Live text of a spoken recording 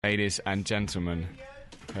Ladies and gentlemen,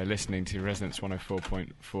 listening to Resonance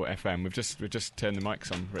 104.4 FM. We've just turned the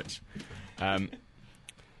mics on, Rich.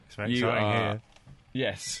 It's very exciting here.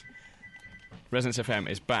 Yes. Resonance FM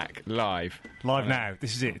is back live. Live now.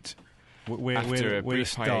 This is it. After a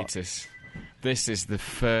brief hiatus. This is the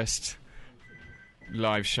first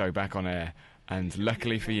live show back on air, and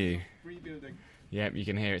luckily for you, rebuilding. Yep, you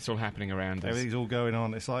can hear it's all happening around us. Everything's all going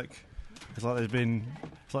on. It's like there's been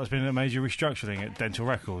a major restructuring at Dental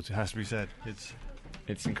Records. It has to be said.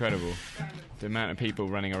 It's incredible, the amount of people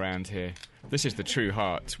running around here. This is the true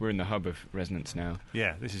heart. We're in the hub of Resonance now.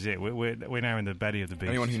 Yeah, this is it. We're now in the belly of the beast.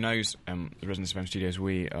 Anyone who knows the Resonance FM studios,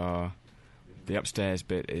 the upstairs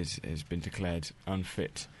bit has been declared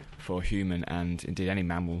unfit for human and indeed any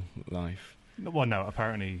mammal life. Well, no,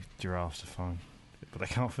 apparently giraffes are fine, but they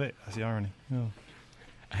can't fit. That's the irony. Oh.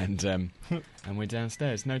 And we're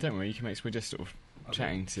downstairs. No, don't worry. We're just sort of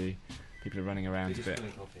chatting to people who are running around a bit.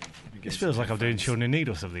 This feels like I'm doing Children in Need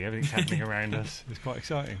or something. Everything's happening around us. It's quite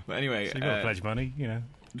exciting. But anyway, so you've got to pledge money, you know.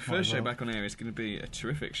 The first show back on air is going to be a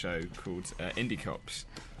terrific show called Indie Cops.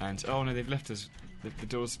 And oh no, they've left us. The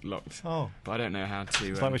door's locked. Oh, but I don't know how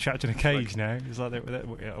to. It's like we're trapped in a cage now. It's like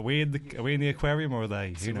are we in the aquarium or are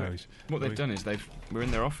they? Who knows? What they've done is we're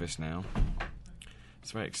in their office now.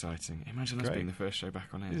 It's very exciting. Imagine us being the first show back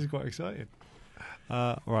on air. This is quite exciting.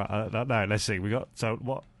 Right, now let's see. What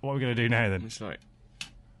are we going to do now then? It's like,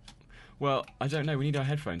 well, I don't know. We need our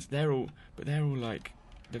headphones. They're all like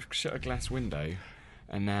they've shut a glass window,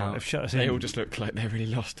 and now they've shut us they in. all just look like they're really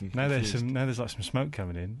lost and now confused. there's like some smoke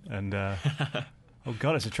coming in, and oh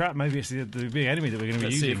god, it's a trap. Maybe it's the big enemy that we're going to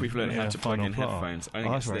be using. Let's see if we've learned how to plug in headphones. I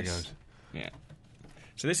think that's where it goes. Yeah.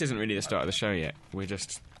 So this isn't really the start of the show yet. We're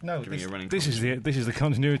just doing a running. This is the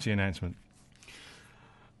continuity announcement.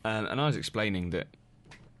 And I was explaining that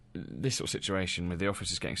this sort of situation with the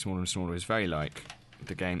office is getting smaller and smaller is very like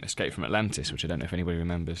the game Escape from Atlantis, which I don't know if anybody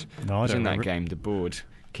remembers. No, I don't in remember. That game, the board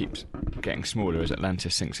keeps getting smaller as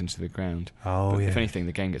Atlantis sinks into the ground. Oh, but yeah. If anything,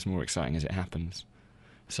 the game gets more exciting as it happens.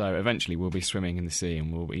 So eventually we'll be swimming in the sea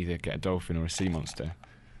and we'll either get a dolphin or a sea monster.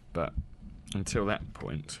 But until that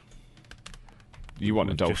point, you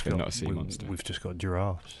want a dolphin, not a sea monster. We've just got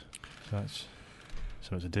giraffes. So that's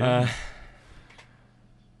something to do.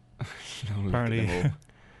 Apparently,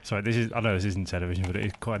 sorry. I know this isn't television, but it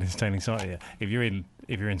is quite an entertaining sight here. If you're in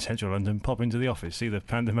central London, pop into the office, see the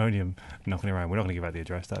pandemonium knocking around. We're not going to give out the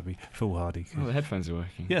address; that'd be foolhardy. Oh, the headphones are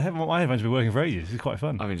working. Yeah, my headphones have been working for ages. It's quite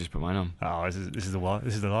fun. I've just put mine on. Oh, this is the life,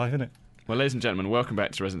 isn't it? Well, ladies and gentlemen, welcome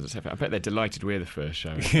back to Resonance FM. I bet they're delighted we're the first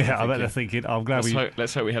show. Yeah, I bet they're thinking. I'm glad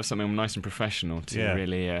let's hope we have something nice and professional to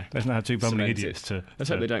really. Let's not have two bumbling idiots to. Let's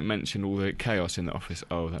hope they don't mention all the chaos in the office.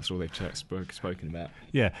 Oh, that's all they've spoken about.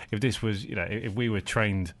 Yeah, if this was, if we were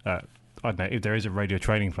trained. I don't know, if there is a radio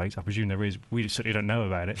training place, I presume there is, we certainly don't know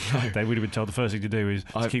about it. They would have been told the first thing to do is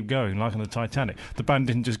to keep going, like on the Titanic. The band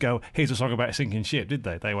didn't just go, here's a song about a sinking ship, did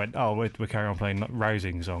they? They went, oh, we're carrying on playing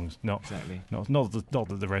rousing songs, not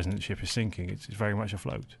that the resonance ship is sinking, it's very much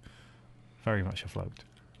afloat. Very much afloat.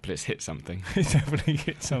 But it's hit something. It's definitely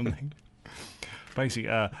hit something.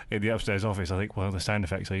 Basically, in the upstairs office, I think one of the sound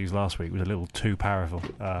effects I used last week was a little too powerful.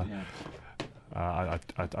 I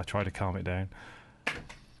tried to calm it down.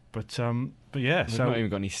 But yeah, we've not even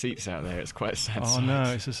got any seats out there. It's quite a sad. Oh no,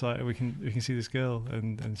 it's just like we can see this girl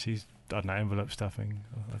and she's I don't know, envelope stuffing,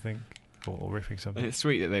 I think, or ripping something. And it's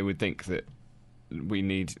sweet that they would think that we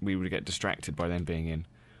would get distracted by them being in.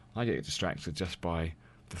 I get distracted just by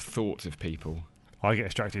the thought of people. I get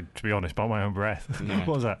distracted, to be honest, by my own breath. Yeah.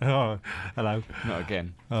 What was that? Oh, hello. Not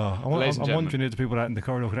again. Oh, I'm wondering if the people out in the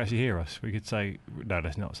corridor could actually hear us. We could say, no,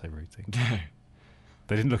 let's not say rude things.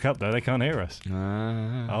 They didn't look up though. They can't hear us.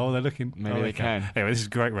 Oh, they're looking. Maybe they can. Anyway, this is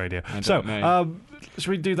great radio. So, should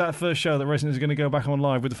we do that first show that Resonance is going to go back on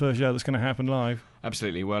live with the first show that's going to happen live?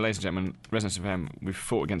 Absolutely. Well, ladies and gentlemen, Resonance FM, we've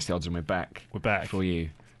fought against the odds and we're back. We're back for you,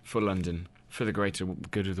 for London, for the greater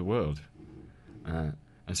good of the world. And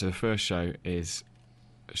so the first show is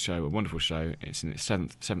a wonderful show. It's in its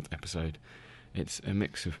seventh episode. It's a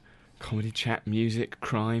mix of comedy, chat, music,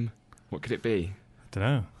 crime. What could it be? I don't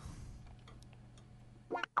know.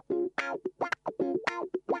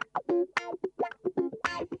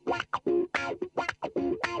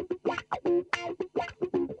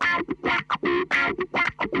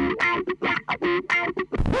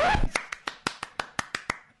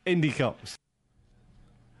 Indie Cops.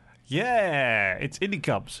 Yeah, it's Indie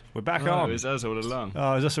Cops. We're back on. It was us all along.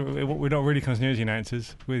 Oh, we're not really continuity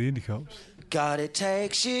announcers. We're the Indie Cops. God, it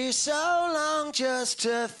takes you so long just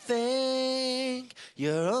to think.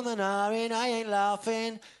 You're umming and ahhing, I ain't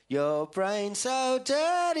laughing. Your brain so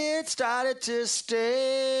dirty it started to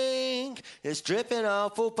stink. It's dripping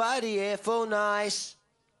off all body air for nice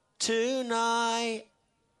tonight.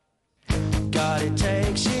 God, it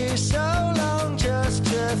takes you so long just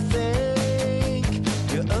to think.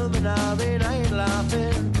 You're and ahhing, ain't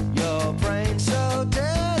laughing. Your brain so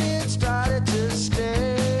dirty it started to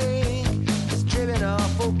stink. It's dripping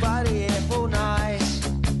off all body air for nice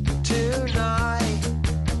tonight.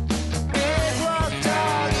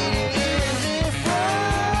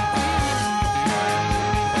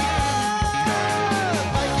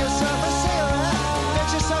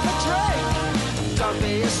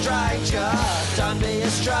 Don't be a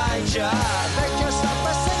stranger. Make yourself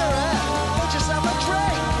a cigarette. Get yourself a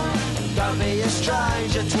drink. Don't be a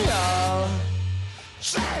stranger to your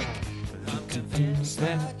sink.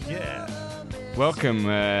 Yeah. Welcome,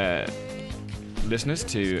 listeners,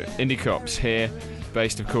 to Indie Cops, here,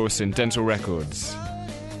 based, of course, in Dental Records.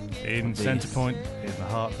 In Centrepoint, in the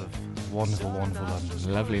heart of wonderful, wonderful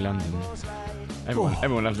London. Lovely London.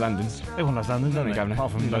 Everyone loves London. Everyone loves London, don't they? Governor.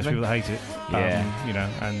 Apart from those people that hate it. Yeah. You know,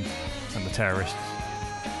 and the terrorists.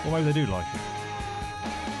 Or maybe they do like it.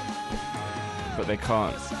 But they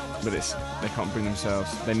can't. They can't bring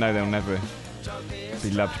themselves. They know they'll never be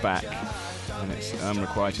loved back, and it's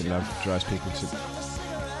unrequited love drives people to.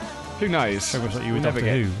 Who knows? Very much like you with We'll never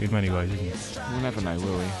Doctor get- Who, in many ways, isn't it? We'll never know,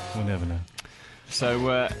 will we? We'll never know.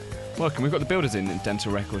 So, welcome. We've got the builders in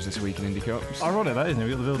Dental Records this week in Indie Cops. Ironic, that, isn't it?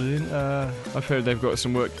 We got the builders in. I've heard they've got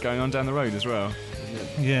some work going on down the road as well.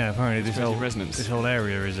 Yeah, apparently this Crazy whole resonance. this whole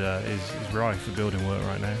area is rife for building work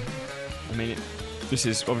right now. I mean, this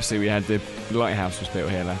is obviously we had the lighthouse was built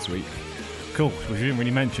here last week. Cool. Which we didn't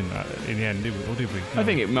really mention that in the end, did we? Or did we? I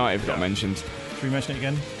think it might have got mentioned. Should we mention it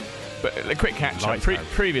again? But a quick catch up. Lighthouse.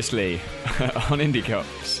 Previously on Indie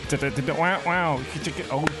Cops. Wow!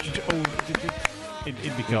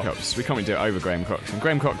 Indie Cops. We can't really do it over Graham Coxon.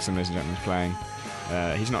 Graham Coxon, ladies and gentlemen, is playing.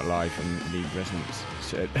 He's not live in the Resonance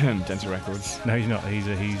Dental Records. No, he's not.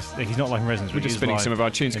 He's not like in Resonance. We're but just he is spinning live some of our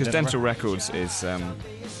tunes in because Dental Records is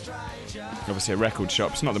obviously a record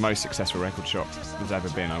shop. It's not the most successful record shop there's ever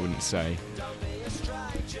been, I wouldn't say.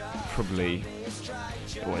 Probably,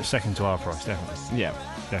 Well, it's second to our price, definitely. yeah.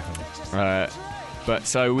 Definitely. But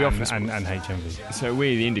so we often. And HMV. So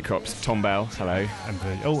we, the Indie Cops, Tom Bell, hello.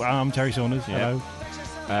 And I'm Terry Saunders. Yeah.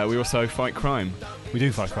 Hello. We also fight crime. We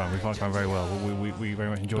do fight crime. We fight crime very well. We very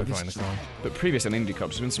much enjoy But this- fighting the crime. But previous on Indie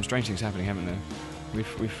Cops, there's been some strange things happening, haven't there?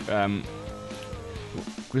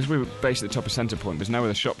 Because we were based at the top of Centrepoint, there's no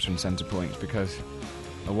other shops from Centrepoint because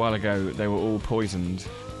a while ago they were all poisoned,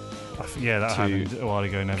 Yeah, that to happened a while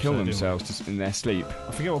ago. In kill episode, didn't we? themselves in their sleep.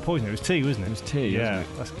 I forget what poison it was. Tea, wasn't it? It was tea, Yeah, wasn't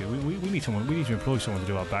it? that's good. We need someone. We need to employ someone to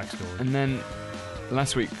do our backstory. And then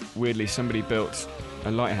last week, weirdly, somebody built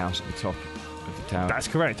a lighthouse at the top of the tower. That's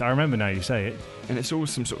correct. I remember now you say it. And it's all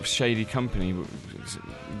some sort of shady company,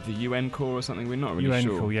 the UN Corps or something. We're not really UN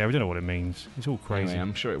sure. Cool. Yeah, we don't know what it means. It's all crazy. Anyway,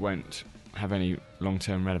 I'm sure it won't have any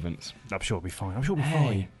long-term relevance. I'm sure it'll be fine. I'm sure it'll be Hey.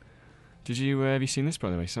 fine. Did you have you seen this, by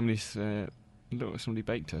the way? Somebody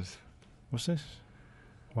baked us. What's this?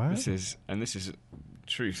 Wow. This is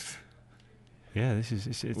truth. Yeah, this is.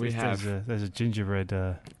 There's a gingerbread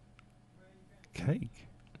cake.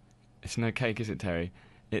 It's no cake, is it, Terry?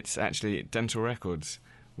 It's actually Dental Records.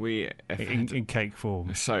 In cake form.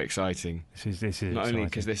 It's so exciting. This is Not only exciting.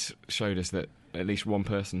 because this showed us that at least one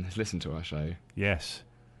person has listened to our show. Yes,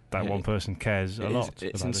 that It- one person cares a lot.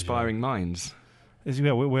 It's about inspiring minds. the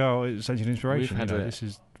show. We are essentially an inspiration. We've had This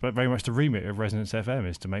is very much the remit of Resonance FM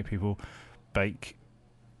is to make people bake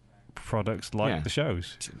products like Yeah. the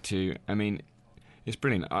shows. I mean, it's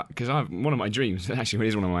brilliant. Because one of my dreams, actually, it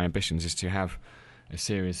is one of my ambitions, is to have a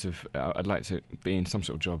series of. I'd like to be in some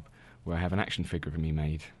sort of job where I have an action figure of me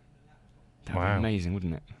made. That would Wow. be amazing,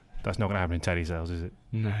 wouldn't it? That's not going to happen in telesales, is it?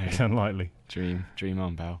 No. It's unlikely. Dream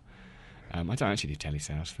on, Bell. I don't actually do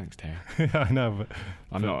telesales. Thanks, Terry. I know, but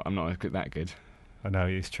I'm not that good. I know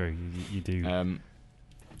it's true. You do.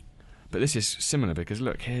 But this is similar because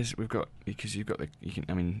look, you've got you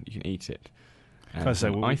can eat it. Can I say,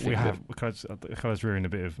 I think because ruined a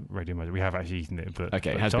bit of radio magic. We have actually eaten it, but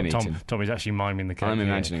Okay, it but has been eaten. Tom is actually miming the cake. I'm here.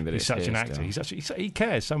 imagining that he's it's such here an actor. still. He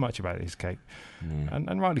cares so much about his cake, Yeah.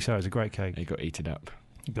 and rightly so. It's a great cake. It got eated up.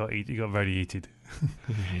 You got very eated.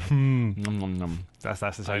 Nom, nom, nom. That's the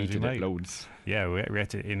I sound you eated it made. loads. Yeah, we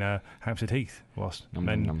ate it in Hampstead Heath whilst Nom,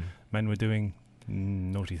 nom, nom. men were doing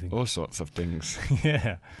naughty things. All sorts of things.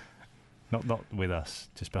 Yeah, not with us,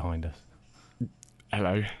 just behind us.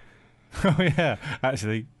 Hello. Oh yeah,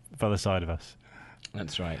 actually, by the side of us,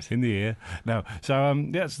 That's right. in the ear. No, so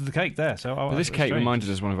yeah, it's the cake there. So But this cake strange. reminded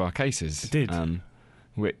us of one of our cases. It did.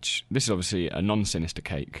 which this is obviously a non-sinister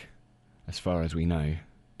cake, as far as we know.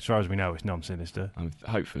 As far as we know, it's non-sinister.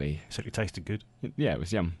 Hopefully. It certainly tasted good. Yeah, it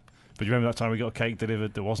was yum. But you remember that time we got a cake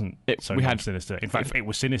delivered that wasn't sinister? In fact, it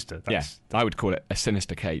was sinister. I would call it a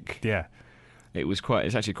sinister cake. Yeah.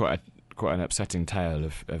 It's actually quite an upsetting tale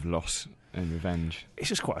of loss and revenge. It's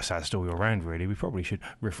just quite a sad story all round, really. We probably should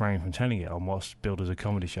refrain from telling it on what's billed as a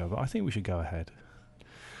comedy show, but I think we should go ahead.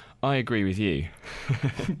 I agree with you.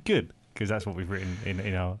 Good, because that's what we've written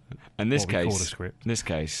in our script. In this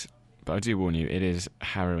case, but I do warn you, it is a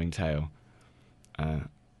harrowing tale.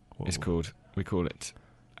 We call it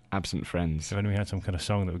Absent Friends. If only we had some kind of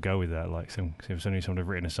song that would go with that, like if someone had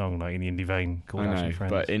written a song like in the indie vein called Absent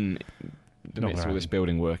Friends. But in the midst of all this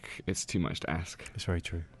building work, it's too much to ask. It's very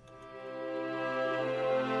true.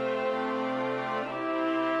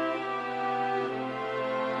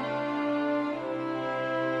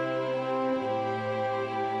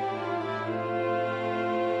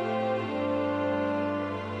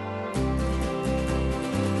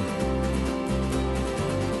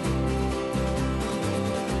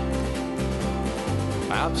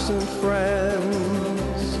 Absent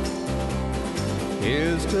friends,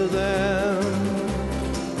 here's to them,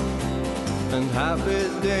 and happy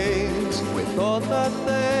days we thought that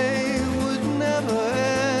they would never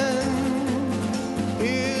end.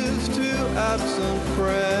 Here's to absent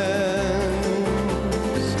friends.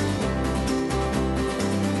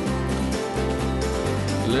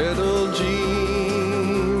 Little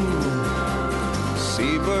Jean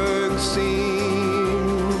Seberg seemed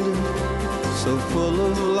so full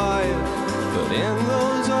of life, but in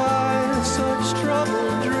those eyes such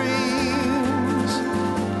troubled dreams.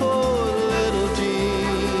 Poor little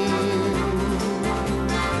Jean.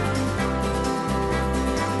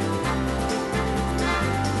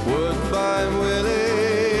 Woodbine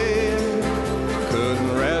Willie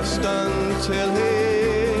couldn't rest until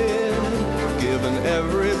he'd given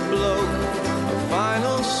every bloke a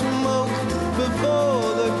final smoke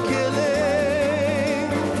before the killing.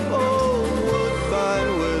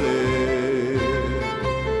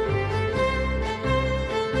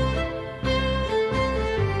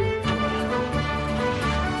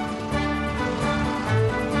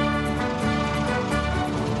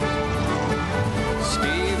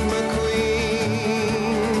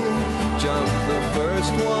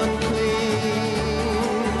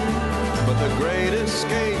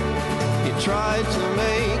 Tried to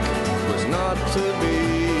make was not to be.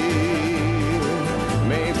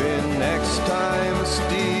 Maybe next time,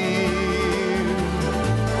 Steve.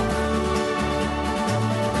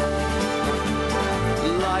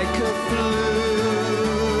 Like a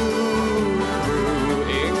flute through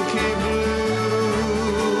inky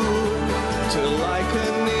blue, till like a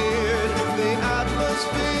neared the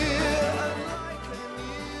atmosphere,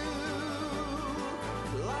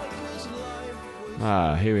 and like his life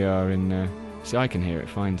was. Here we are in. See, I can hear it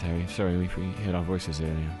fine, Terry. Sorry, we heard our voices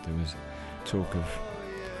earlier. There was talk of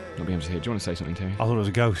not being able to hear. Do you want to say something, Terry? I thought it was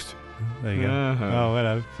a ghost. There you go. Oh,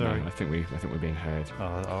 hello. Sorry. No, I think we're being heard.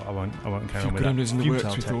 I won't carry on with that. Few In the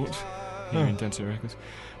works, we thought. Here in Dental Records.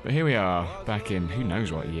 But here we are, back in, who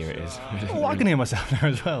knows what year it is. I can hear myself now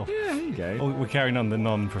as well. Yeah, there you go. Oh, we're carrying on the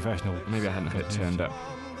non-professional. Maybe I hadn't had it turned up.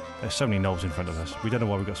 There's so many knobs in front of us. We don't know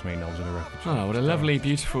why we've got so many knobs in the record. Oh, what a lovely,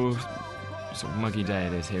 beautiful, sort of muggy day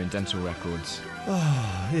it is here in Dental Records.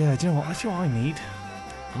 Oh, yeah, do you know what? That's what I need.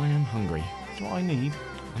 I am hungry. That's what I need.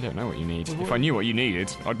 I don't know what you need. If I knew what you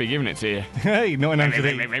needed, I'd be giving it to you. Hey, not an answer.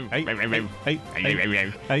 Hey,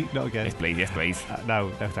 not again. Yes, please. No,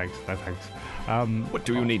 thanks. What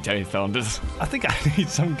do you need, Terry Thunders? I think I need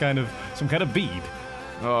some kind of bead.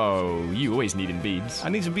 Oh, you always needing beads. I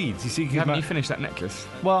need some beads. You see, haven't you finished that necklace?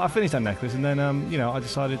 Well, I finished that necklace, and then I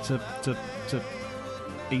decided to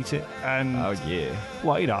eat it. And oh yeah.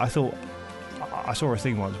 Well, I thought I saw a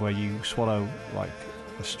thing once where you swallow like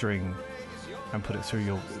a string and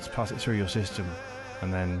pass it through your system,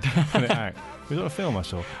 and then put it out. It was on a film I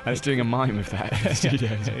saw. And it's doing a mime with that in the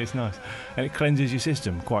studio. It's nice, and it cleanses your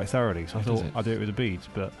system quite thoroughly. So I thought I'd do it with the beads,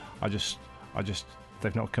 but I just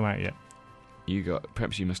they've not come out yet.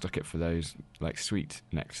 Perhaps you mistook it for those like sweet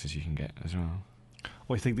necklaces you can get as well.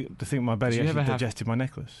 Well, you think the thing my belly actually digested my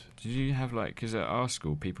necklace? Did you have because at our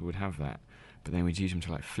school people would have that, but then we'd use them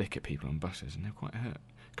to like flick at people on buses, and they're quite hurt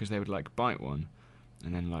because they would like bite one,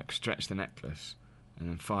 and then like stretch the necklace, and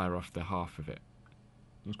then fire off the half of it.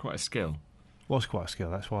 It was quite a skill. Was quite a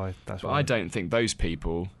skill. That's why. I don't think those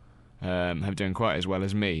people have done quite as well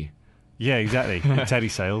as me. Yeah, exactly. Teddy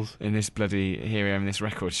sales. In this bloody, here I am in this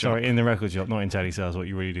record shop. Sorry, in the record shop, not in Teddy sales, what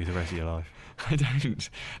you really do the rest of your life. I don't.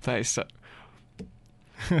 That is so...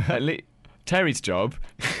 Terry's job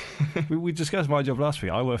we discussed my job last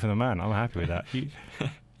week. I work for the man. I'm happy with that.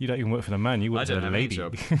 You don't even work for the man. You work for the lady.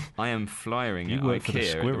 Job. I am flyering at work for the IKEA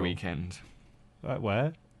at the squirrel. weekend.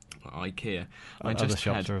 Where? IKEA. Other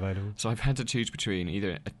shops are available. So I've had to choose between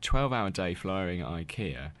either a 12-hour day flying at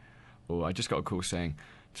IKEA, or I just got a call saying,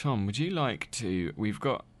 Tom, would you like to... We've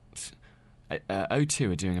got...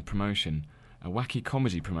 O2 are doing a promotion, a wacky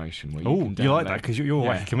comedy promotion. Oh, you like that because you're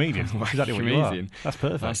a wacky comedian. That's exactly what you are. That's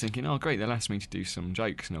perfect. I was thinking, oh, great, they'll ask me to do some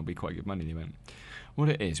jokes and it'll be quite good money. They went, what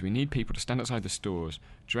it is, we need people to stand outside the stores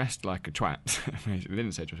dressed like a twat. They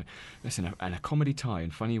didn't say twat. Listen, and a comedy tie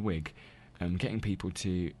and funny wig, getting people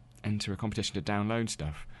to enter a competition to download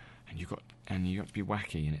stuff, and you got to be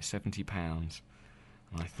wacky, and it's £70.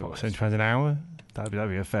 And I thought, £70 an hour? That'd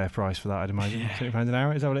be a fair price for that, I'd imagine. Yeah. £70 an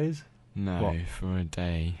hour, is that what it is? No, what? For a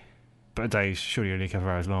day. But a day is surely only a couple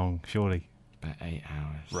of hours long, surely. About 8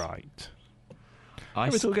 hours. Right. I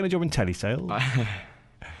Ever thought of getting a job in telesales?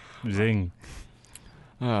 Zing.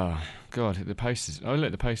 Oh, God, the posters. Oh,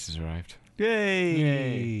 look, the posters arrived.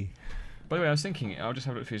 Yay! By the way, I was thinking, I'll just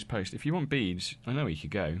have a look through his post. If you want beads, I know where you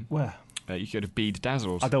could go. Where? You could go to Bead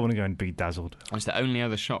Dazzled. I don't want to go and be dazzled. It's the only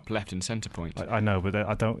other shop left in Centrepoint. I know, but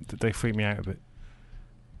I don't. They freak me out a bit.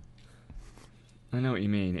 I know what you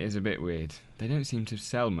mean. It is a bit weird. They don't seem to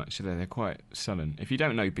sell much, do they? They're quite sullen. If you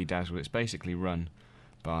don't know Bead Dazzled, it's basically run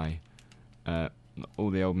by all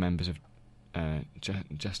the old members of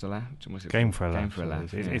Just a Laugh. What's it Game for a Laugh. Game for a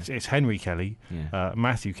Laugh. It's Henry Kelly, Yeah.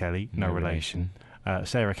 Matthew Kelly, no No relation.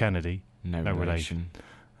 Sarah Kennedy, No relation.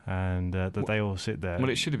 And they all sit there. Well,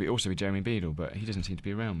 it should also be Jeremy Beadle, but he doesn't seem to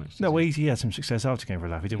be around much. No, does well, he? he had some success after Game for a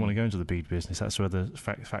Laugh. He didn't want to go into the bead business. That's where the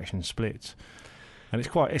faction splits. And it's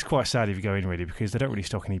quite sad if you go in, really, because they don't really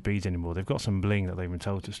stock any beads anymore. They've got some bling that they've been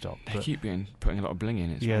told to stop. They keep putting a lot of bling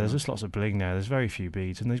in it. Yeah, there's just lots of bling now. There's very few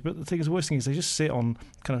beads. But the thing is, the worst thing is they just sit on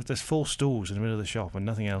there's 4 stools in the middle of the shop and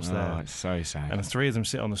nothing else there. Oh, it's so sad. And 3 of them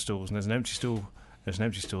sit on the stools, and there's an empty stool. There's an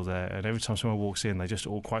empty stool there, and every time someone walks in, they just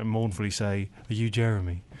all quite mournfully say, "Are you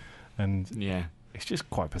Jeremy?" And yeah, it's just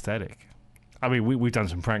quite pathetic. I mean, we've done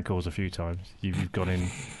some prank calls a few times. You've gone in.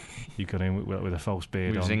 You got in with a false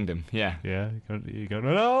beard We've on. zinged him, yeah. Yeah, you go,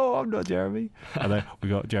 no, I'm not Jeremy. And then we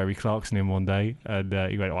got Jeremy Clarkson in one day, and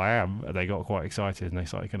he went, I am. And they got quite excited, and they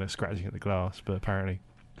started kind of scratching at the glass, but apparently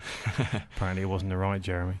it wasn't the right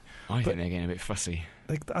Jeremy. I think they're getting a bit fussy.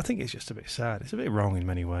 I think it's just a bit sad. It's a bit wrong in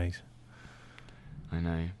many ways. I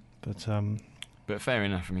know. But fair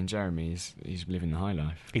enough. I mean, Jeremy, he's living the high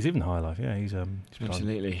life. He's living the high life, yeah. He's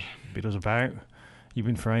Absolutely. Beatles About, You've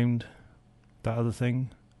Been Framed, that other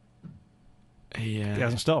thing. He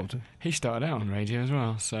hasn't stopped. He started out on radio as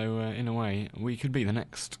well, so in a way, we could be the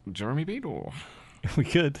next Jeremy Beadle. We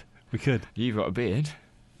could. You've got a beard.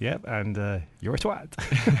 Yep, and you're a twat.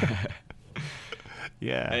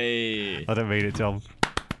 Yeah. Hey. I don't mean it, Tom.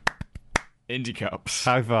 Indie Cups.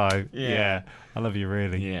 High five. Yeah. I love you,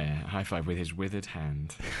 really. Yeah, high five with his withered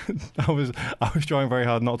hand. I was trying very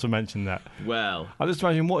hard not to mention that. Well, I just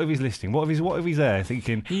imagine, what if he's listening? What if he's there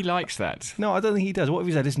thinking... He likes that. No, I don't think he does. What if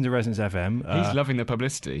he's there listening to Resonance FM? He's loving the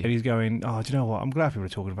publicity. And he's going, oh, do you know what? I'm glad people are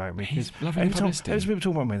talking about me. He's loving the publicity. Every time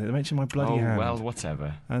people talk about me, they mention my bloody hand. Oh, well,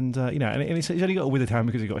 whatever. And, and he's only got a withered hand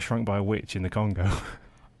because he got shrunk by a witch in the Congo.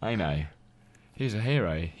 I know. He's a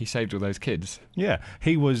hero. He saved all those kids. Yeah,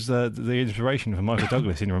 he was the inspiration for Michael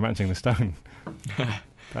Douglas in Romancing the Stone.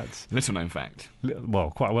 That's little known fact. Well,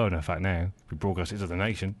 quite a well known fact now. We broadcast it to the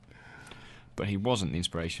nation. But he wasn't the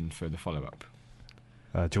inspiration for the follow up.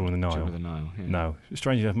 Jewel in the Nile. Jewel of the Nile. Yeah. No,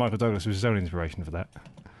 strange enough, Michael Douglas was his own inspiration for that.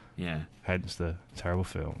 Yeah. Hence the terrible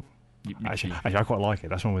film. Actually, I quite like it.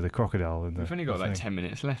 That's one with the crocodile. And we've only got 10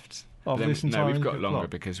 minutes left. Oh, no, we've got longer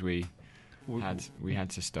because we had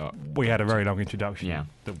to start. We had a very long introduction. Yeah.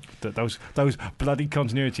 Those bloody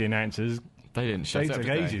continuity announcers. They didn't shut up. They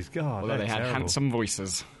took ages. God, although they had terrible. handsome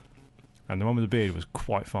voices. And the one with the beard was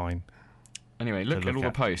quite fine. Anyway, look at all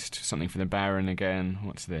the post. Something for the Baron again.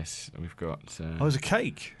 What's this? We've got... there's a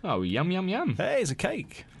cake. Oh, yum, yum, yum. Hey, it's a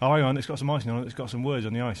cake. Oh, hang on. It's got some icing on it. It's got some words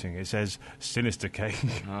on the icing. It says, Sinister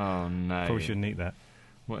Cake. Oh, no. Probably shouldn't eat that.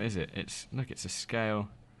 What is it? It's a scale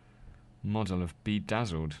model of Bead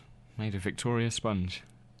Dazzled, made of Victoria sponge.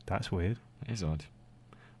 That's weird. It is odd.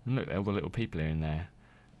 And look, all the little people are in there.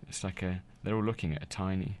 It's like they're all looking at a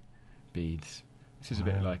tiny beads. This is a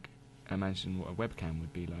bit like, imagine what a webcam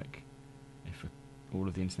would be like if all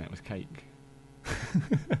of the internet was cake.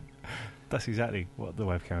 That's exactly what the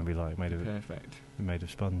webcam would be like, made of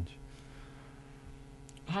sponge.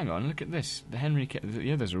 Hang on, look at this.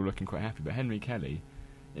 The others are all looking quite happy, but Henry Kelly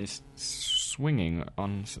is swinging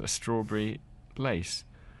on a strawberry lace.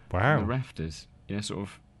 Wow. On the rafters in a sort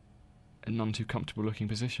of a none too comfortable looking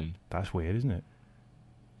position. That's weird, isn't it?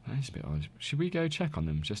 That is a bit odd. Should we go check on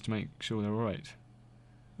them just to make sure they're all right?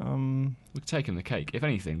 We're taking the cake. If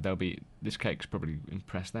anything, this cake's probably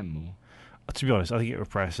impress them more. To be honest, I think it would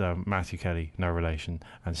impress Matthew Kelly, no relation,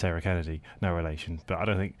 and Sarah Kennedy, no relation. But I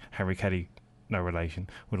don't think Henry Kelly, no relation,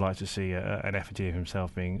 would like to see an effigy of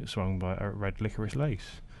himself being swung by a red licorice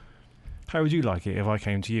lace. How would you like it if I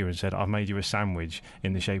came to you and said, I've made you a sandwich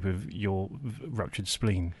in the shape of your ruptured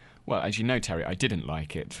spleen? Well, as you know, Terry, I didn't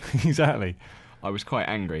like it. Exactly. I was quite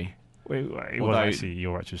angry. It was actually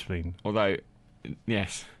your ruptured spleen. Although,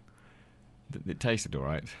 yes, it tasted all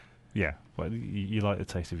right. Yeah, well, you like the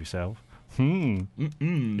taste of yourself.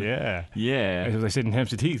 Yeah. Yeah. As they said in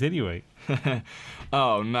Hampstead Heath, anyway.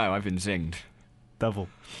 Oh, no, I've been zinged. Double.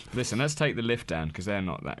 Listen, let's take the lift down, because they're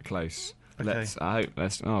not that close. Okay.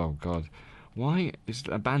 Oh, God. Why is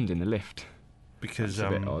a band in the lift? Because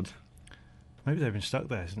that's a bit odd. Maybe they've been stuck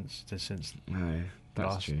there since no,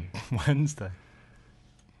 that's last true. Wednesday.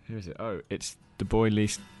 Who is it? Oh, it's the boy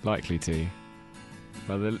least likely to.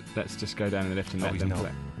 Well, let's just go down in the lift and let them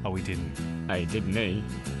play. Oh, he didn't. Hey, didn't he?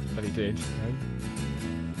 But he did.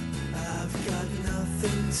 I've got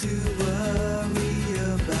nothing to worry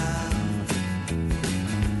about,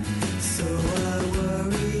 so I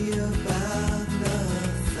worry about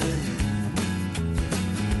nothing.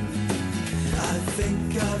 I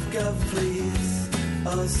think I've got fleas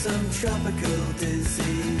or some tropical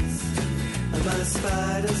disease, and my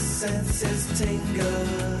spider sense is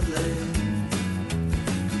tingling.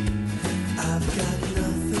 I've got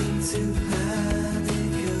nothing to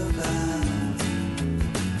panic about,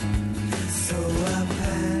 so I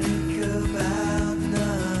panic about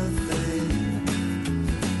nothing.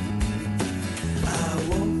 I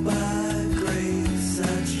won't buy grapes, I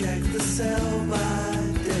check the sell-by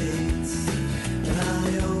dates, and I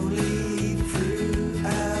only eat fruit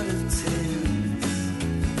out of tins.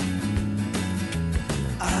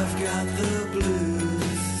 I've got the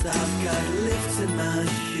blues, I've got lifts in my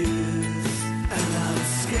shoes, and I'm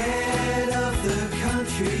scared of the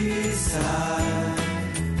countryside.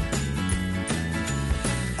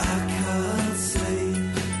 I can't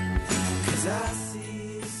sleep, 'cause I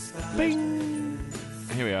see spiders. Bing!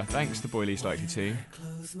 Here we are. Thanks, the boy least likely to.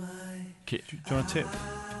 Close my Do you want a tip?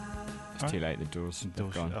 It's too late. The door's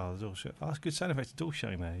gone. The door shut. Oh, that's a good sound effect. The door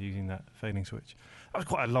shutting there using that fading switch. That was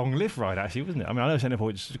quite a long lift ride, actually, wasn't it? I mean, I know Centre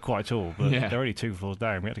Point's quite tall, but Yeah. they're only 2 floors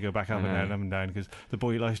down. We had to go back up and down, up and down, because the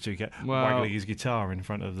boy likes to get waggling his guitar in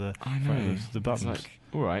front of the the buttons. It's like,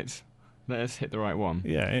 all right, let us hit the right one.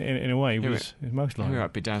 Yeah, in a way, it was most likely. We're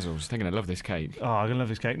at Bedazzles. They're going to love this cake. Oh, I'm going to love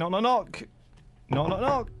this cake. Knock, knock, knock. Knock, knock,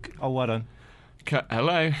 knock. Oh, well done.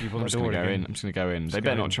 Hello. I'm You've got just the going to door go again. in. I'm just going to go in. They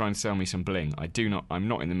better not try and sell me some bling. I'm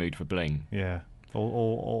not in the mood for bling. Yeah.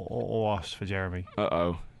 Or ask for Jeremy.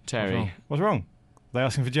 Uh-oh. Terry. What's wrong? They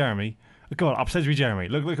asking for Jeremy? Oh, God, upstairs with Jeremy.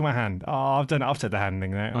 Look at my hand. Oh, I've done it. I've said the hand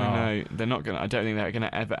thing there. I know. They're not going to... I don't think they're going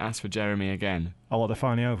to ever ask for Jeremy again. Oh, what, they're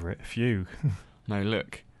finally over it? Phew. No,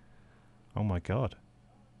 look. Oh, my God.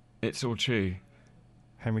 It's all true.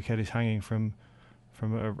 Henry Kelly's hanging from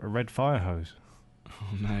a red fire hose.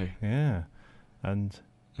 Oh, no. Yeah. And...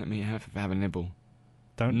 Let me have a nibble.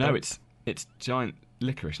 Don't... It's giant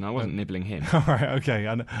licorice, and I wasn't nibbling him. All right, okay.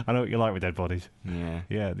 I know what you like with dead bodies. Yeah.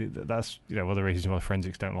 Yeah, that's one of the reasons why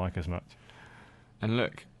forensics don't like us much. And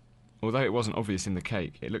look, although it wasn't obvious in the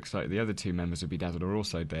cake, it looks like the other 2 members of Bedazzled are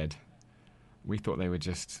also dead. We thought they were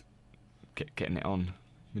just getting it on.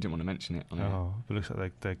 We didn't want to mention it. Oh, but it looks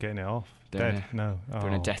like they're getting it off. They're dead? No. They're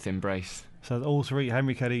in a death embrace. So all 3,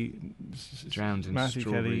 Henry Kelly, drowned in Matthew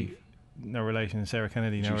strawberry Kelly, no relation, Sarah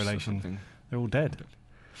Kennedy, no relation. They're all dead.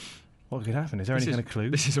 What could happen? Is there any kind of clue?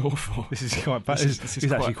 This is awful. This is quite bad. This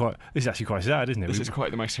is actually quite sad, isn't it? This is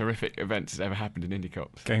quite the most horrific event that's ever happened in Indie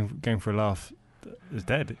Cops. Game for a laugh is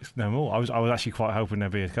dead. It's no more. I was actually quite hoping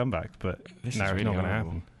there'd be a comeback, but this no, is really it's not going to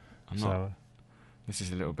happen. I'm not. This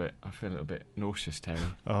is a little bit. I feel a little bit nauseous, Terry.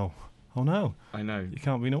 Oh no! I know. You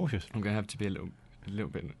can't be nauseous. I'm going to have to be a little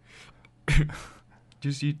bit.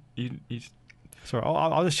 Just you. Sorry,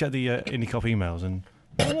 I'll just check the Indie Cop emails and.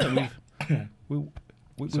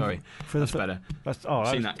 Sorry, that's better.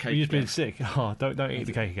 Seen that cake. You've just been sick. Oh, don't eat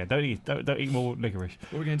the cake again. Don't eat more licorice.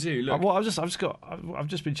 What are we going to do? Look. Well, I've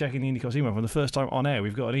just been checking the Indie Cop's email from the first time on air.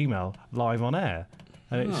 We've got an email live on air,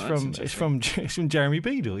 and it's from Jeremy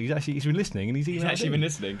Beadle. He's been listening, and he's actually been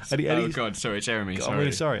listening. God, sorry, Jeremy. I'm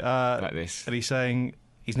really sorry. Like this, and he's saying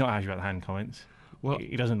he's not happy about the hand comments. Well,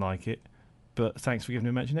 he doesn't like it. But thanks for giving him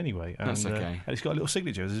a mention anyway. And, that's okay. And it's got a little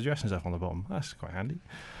signature with his address and stuff on the bottom. That's quite handy.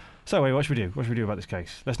 So anyway, what should we do? What should we do about this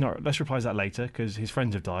case? Let's reply to that later because his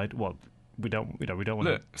friends have died. What we don't want.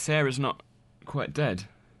 Look, Sarah's not quite dead.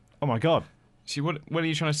 Oh my God! What are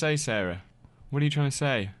you trying to say, Sarah? What are you trying to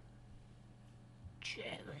say?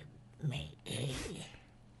 Jeremy.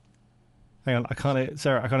 Hang on, I can't hear,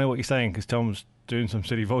 Sarah, I can't hear what you're saying because Tom's doing some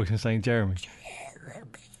silly voice and saying Jeremy.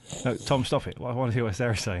 No, Tom, stop it. I want to hear what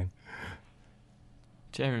Sarah's saying.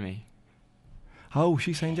 Jeremy. Oh,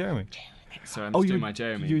 she's saying Jeremy. So I'm doing my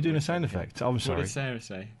Jeremy. You were doing a sound effect. I'm sorry. What did Sarah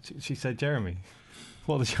say? She said Jeremy.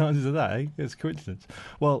 What are the chances of that, eh? It's a coincidence.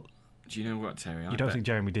 Well, do you know what, Terry? You don't think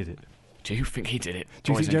Jeremy did it? Do you think he did it?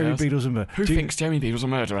 Do you think Jeremy Beadle's a murderer? Who thinks Jeremy Beadle's a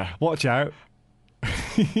murderer? Watch out.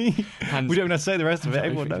 We don't even have to say the rest of it.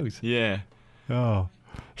 Everyone knows. Yeah. Oh.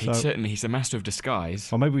 He's a master of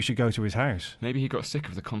disguise. Or maybe we should go to his house. Maybe he got sick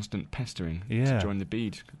of the constant pestering to join the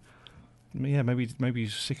bead. Yeah, maybe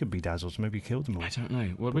he's sick of bedazzles. Maybe he killed them all. I don't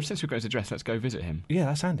know. Well, since we've got his address, let's go visit him. Yeah,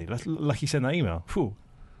 that's handy. Like he sent that email. Phew.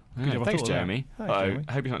 Thanks, Jeremy. Jeremy.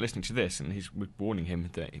 I hope he's not listening to this, and we're warning him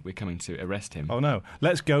that we're coming to arrest him. Oh no!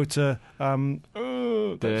 Let's go to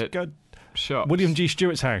the shop. William G.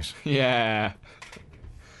 Stewart's house. Yeah.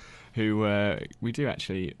 Who we do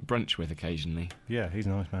actually brunch with occasionally. Yeah, he's a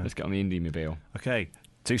nice man. Let's get on the Indie Mobile. Okay,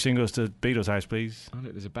 2 singles to Beatles' house, please. Oh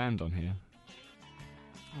look, there's a band on here.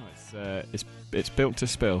 Oh, it's Built to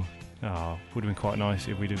Spill. Oh, would have been quite nice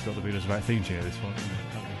if we'd have got the Beatles back theme tune this one.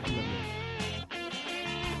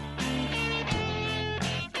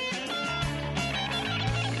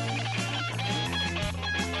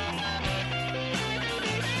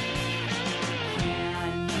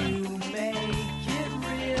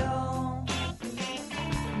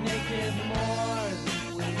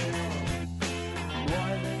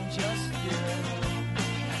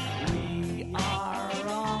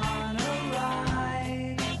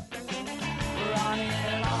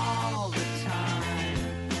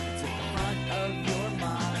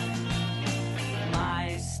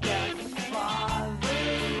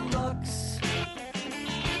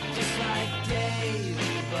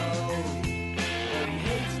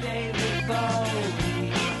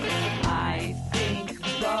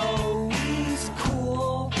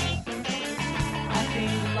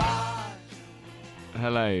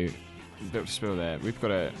 Hello, Built to Spill there. We've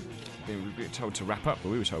been told to wrap up, but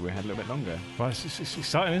we were told we had a little bit longer. Well, it's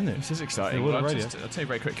exciting, isn't it? This is exciting. Well, I'll tell you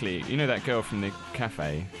very quickly. You know that girl from the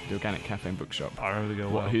cafe, the organic cafe and bookshop? I remember the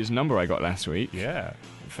girl. Whose number I got last week. Yeah.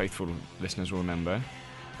 Faithful listeners will remember.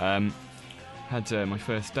 Had my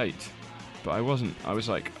first date, but I wasn't. I was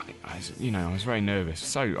like, I was very nervous.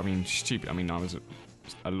 So, stupid. I was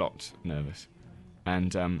a lot nervous.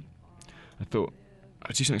 And I thought,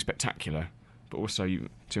 I'd do something spectacular, but also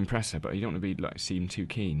to impress her, but you don't want to be seem too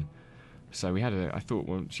keen. So I thought,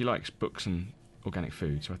 well, she likes books and organic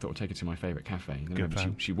food, so I thought I'd take her to my favourite cafe.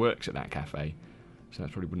 She works at that cafe, so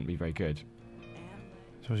that probably wouldn't be very good.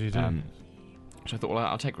 So what did you do? So I thought, well,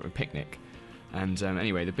 I'll take her to a picnic. And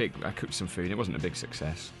anyway, I cooked some food. It wasn't a big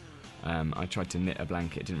success. I tried to knit a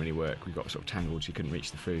blanket. It didn't really work. We got sort of tangled. She couldn't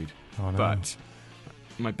reach the food. Oh, no. But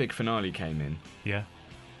my big finale came in. Yeah.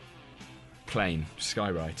 Plane,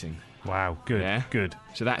 skywriting. Wow, good, yeah? Good.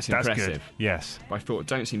 So that's impressive. Good. Yes. But I thought,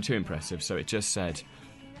 don't seem too impressive, so it just said...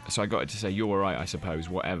 So I got it to say, you're all right, I suppose,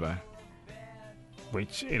 whatever.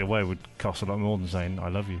 Which, in a way, would cost a lot more than saying, I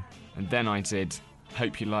love you. And then I did,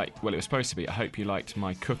 hope you liked... Well, it was supposed to be, I hope you liked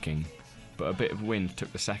my cooking, but a bit of wind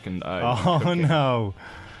took the second O. Oh, no.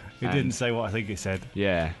 It didn't say what I think it said.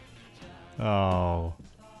 Yeah. Oh.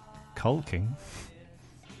 Colking?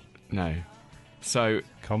 No. So...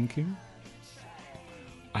 Conking?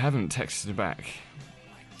 I haven't texted her back.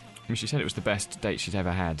 She said it was the best date she'd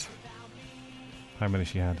ever had. How many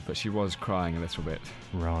she had? But she was crying a little bit.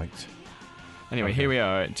 Right. Anyway, Here we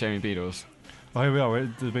are at Jeremy Beadle's. Oh, here we are. We're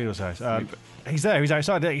at the Beatles' house. He's there. He's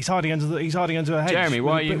outside. He's hiding under a hedge. Jeremy,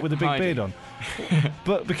 why are you with a big beard on?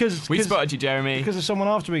 But because we spotted you, Jeremy. Because there's someone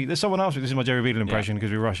after me. This is my Jeremy Beadle impression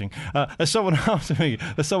because we're rushing. There's someone after me.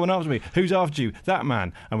 Who's after you? That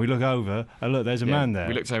man. And we look over and look. There's a man there.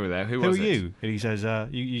 We looked over there. Who are it? you? And he says,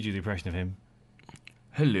 "You do the impression of him."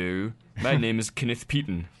 Hello, my name is Kenneth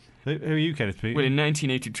Peaton. Who are you, Kenneth Peaton? Well, in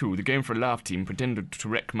 1982, the Game for a Laugh team pretended to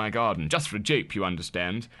wreck my garden, just for a joke, you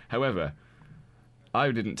understand. However,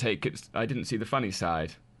 I didn't take it. I didn't see the funny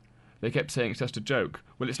side. They kept saying it's just a joke.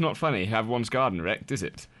 Well, it's not funny. Have one's garden wrecked, is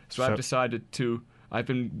it? So I've decided to. I've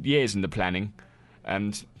been years in the planning,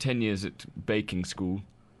 and 10 years at baking school.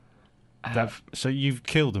 So you've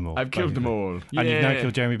killed them all. I've killed them all. And you've now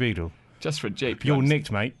killed Jeremy Beadle. Just for a jape. You're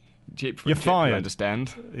nicked, mate. You're fired. You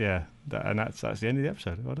understand? Yeah, and that's the end of the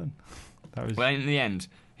episode. Well done. Well, in the end,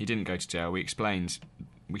 he didn't go to jail. We explained.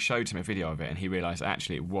 We showed him a video of it, and he realised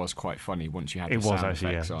actually it was quite funny once you had the sound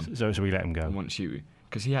effects on. So we let him go. And once you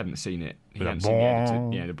because he hadn't seen it. He With hadn't that seen the edited,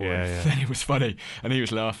 bong. the boy. Yeah, yeah. Then it was funny, and he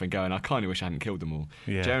was laughing, going, "I kind of wish I hadn't killed them all."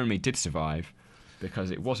 Yeah. Jeremy did survive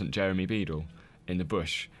because it wasn't Jeremy Beadle in the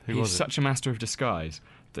bush. Who He's was it? such a master of disguise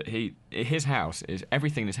that his house is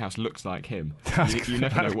everything in his house looks like him. You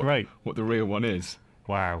never know great. what the real one is.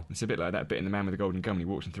 Wow. It's a bit like that bit in The Man with the Golden Gun when he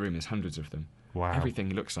walks into the room. There's hundreds of them. Wow.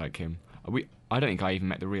 Everything looks like him. I don't think I even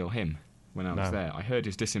met the real him when I was No. there. I heard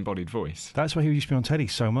his disembodied voice. That's why he used to be on telly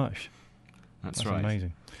so much. That's That's right.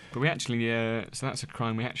 amazing. But we actually, so that's a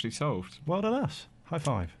crime we actually solved. Well done us. High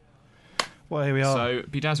five. Well, here we are. So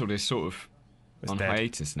Bedazzled is sort of It's on dead.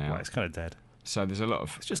 hiatus now. Well, it's kind of dead. So there's a lot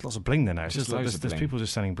of It's just lots of bling there now. It's Just just like loads of there's bling. people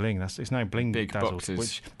just selling bling. It's now bling Big dazzled, boxes.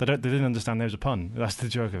 which they didn't understand there was a pun. That's the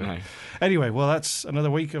joke of it. No. Anyway, well, that's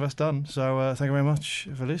another week of us done. So thank you very much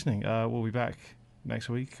for listening. We'll be back next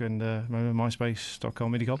week, and remember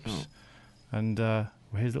myspace.com MIDI-cops. Oh. And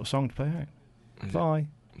here's a little song to play out. Is Bye.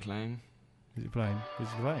 it playing? Is it playing? Is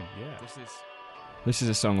it playing? Yeah. This is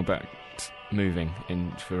a song about moving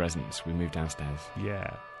in for residents. We moved downstairs.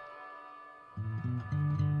 Yeah.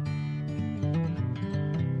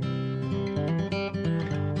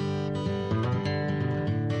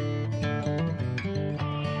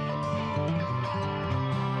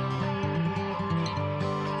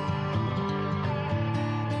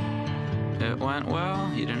 It went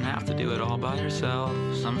well, you didn't have to do it all by yourself.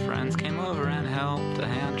 Some friends came over and helped, a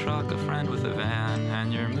hand truck, a friend with a van,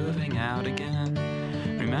 and you're moving out again.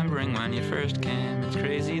 Remembering when you first came, it's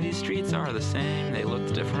crazy these streets are the same. They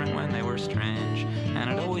looked different when they were strange, and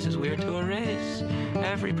it always is weird to erase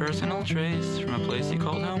every personal trace from a place you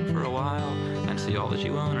called home for a while, and see all that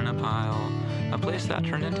you own in a pile. A place that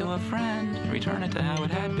turned into a friend, return it to how it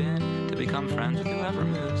had been, to become friends with whoever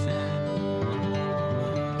moves in.